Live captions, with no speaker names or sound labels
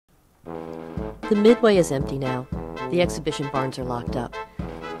The Midway is empty now. The exhibition barns are locked up.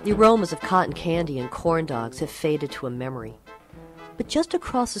 The aromas of cotton candy and corn dogs have faded to a memory. But just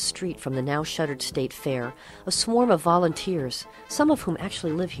across the street from the now-shuttered State Fair, a swarm of volunteers, some of whom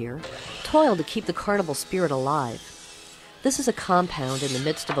actually live here, toil to keep the carnival spirit alive. This is a compound in the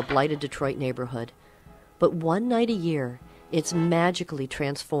midst of a blighted Detroit neighborhood. But one night a year, it's magically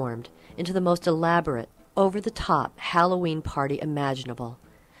transformed into the most elaborate, over-the-top Halloween party imaginable.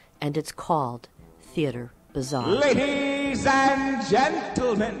 And it's called Theater Bazaar. Ladies and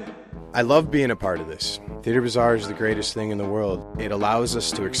gentlemen, I love being a part of this. Theater Bazaar is the greatest thing in the world. It allows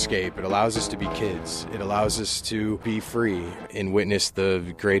us to escape. It allows us to be kids. It allows us to be free and witness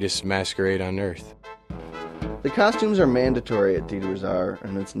the greatest masquerade on earth. The costumes are mandatory at Theater Bazaar,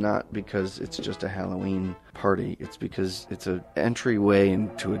 and it's not because it's just a Halloween party. It's because it's an entryway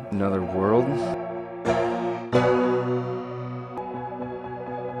into another world.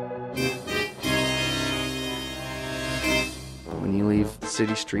 When you leave the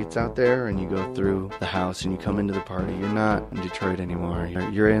city streets out there and you go through the house and you come into the party, you're not in Detroit anymore.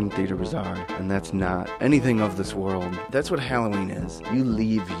 You're in Theater Bazaar, and that's not anything of this world. That's what Halloween is. You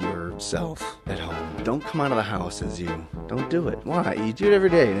leave yourself at home. Don't come out of the house as you. Don't do it. Why? You do it every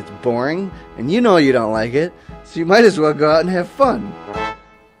day, and it's boring, and you know you don't like it, so you might as well go out and have fun.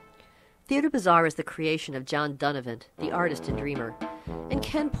 Theater Bazaar is the creation of John Dunavant, the artist and dreamer, and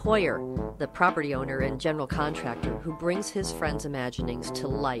Ken Poyer, the property owner and general contractor who brings his friends' imaginings to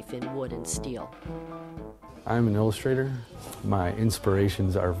life in wood and steel. I'm an illustrator. My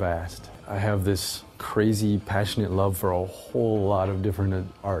inspirations are vast. I have this crazy, passionate love for a whole lot of different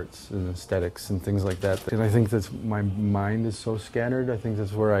arts and aesthetics and things like that. And I think that's my mind is so scattered. I think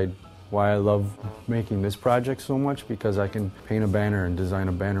that's why I love making this project so much, because I can paint a banner and design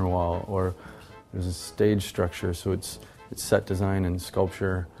a banner wall, or there's a stage structure, so it's set design and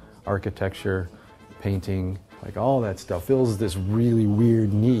sculpture, architecture, painting, like all that stuff fills this really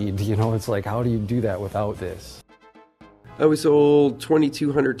weird need, you know? It's like, how do you do that without this? We sold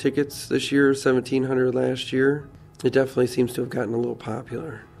 2,200 tickets this year, 1,700 last year. It definitely seems to have gotten a little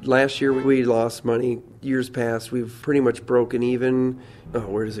popular. Last year we lost money. Years past we've pretty much broken even. Oh,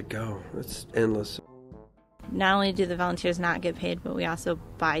 where does it go? It's endless. Not only do the volunteers not get paid, but we also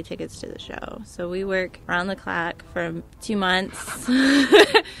buy tickets to the show. So we work around the clock for 2 months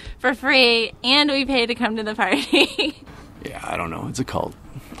for free, and we pay to come to the party. Yeah, I don't know. It's a cult.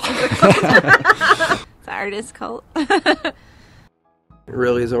 It's an artist cult. It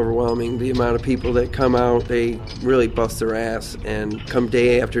really is overwhelming, the amount of people that come out. They really bust their ass and come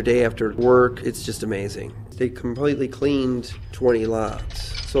day after work. It's just amazing. They completely cleaned 20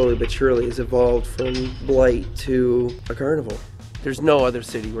 lots. Slowly but surely has evolved from blight to a carnival. There's no other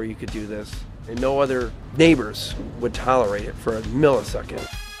city where you could do this, and no other neighbors would tolerate it for a millisecond.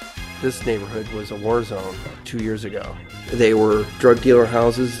 This neighborhood was a war zone 2 years ago. They were drug dealer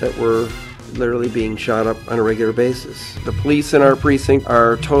houses that were literally being shot up on a regular basis. The police in our precinct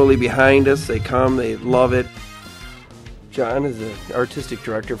are totally behind us. They come, they love it. John is the artistic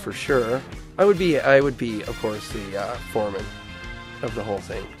director for sure. I would be, of course, the foreman of the whole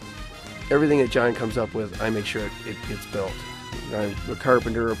thing. Everything that John comes up with, I make sure it gets built. I'm a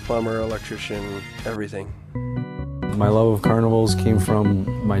carpenter, a plumber, electrician, everything. My love of carnivals came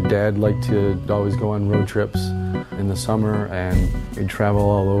from my dad liked to always go on road trips in the summer, and we'd travel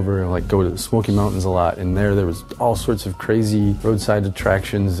all over and like go to the Smoky Mountains a lot, and there was all sorts of crazy roadside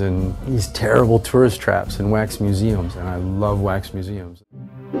attractions and these terrible tourist traps and wax museums, and I love wax museums.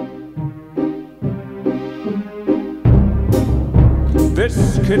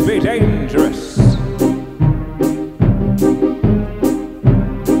 this could be dangerous.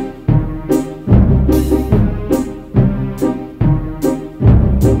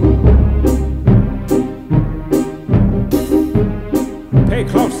 Pay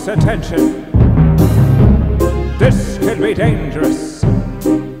close attention. This could be dangerous.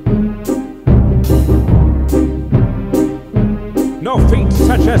 No feat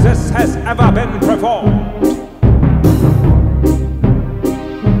such as this has ever been performed.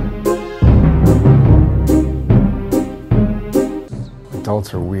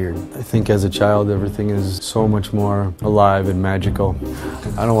 Adults are weird. I think as a child everything is so much more alive and magical.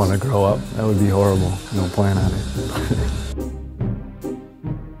 I don't want to grow up. That would be horrible. No plan on it.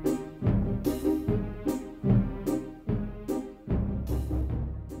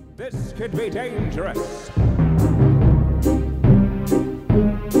 This could be dangerous.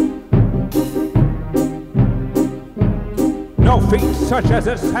 No feat such as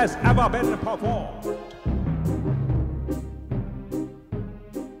this has ever been performed.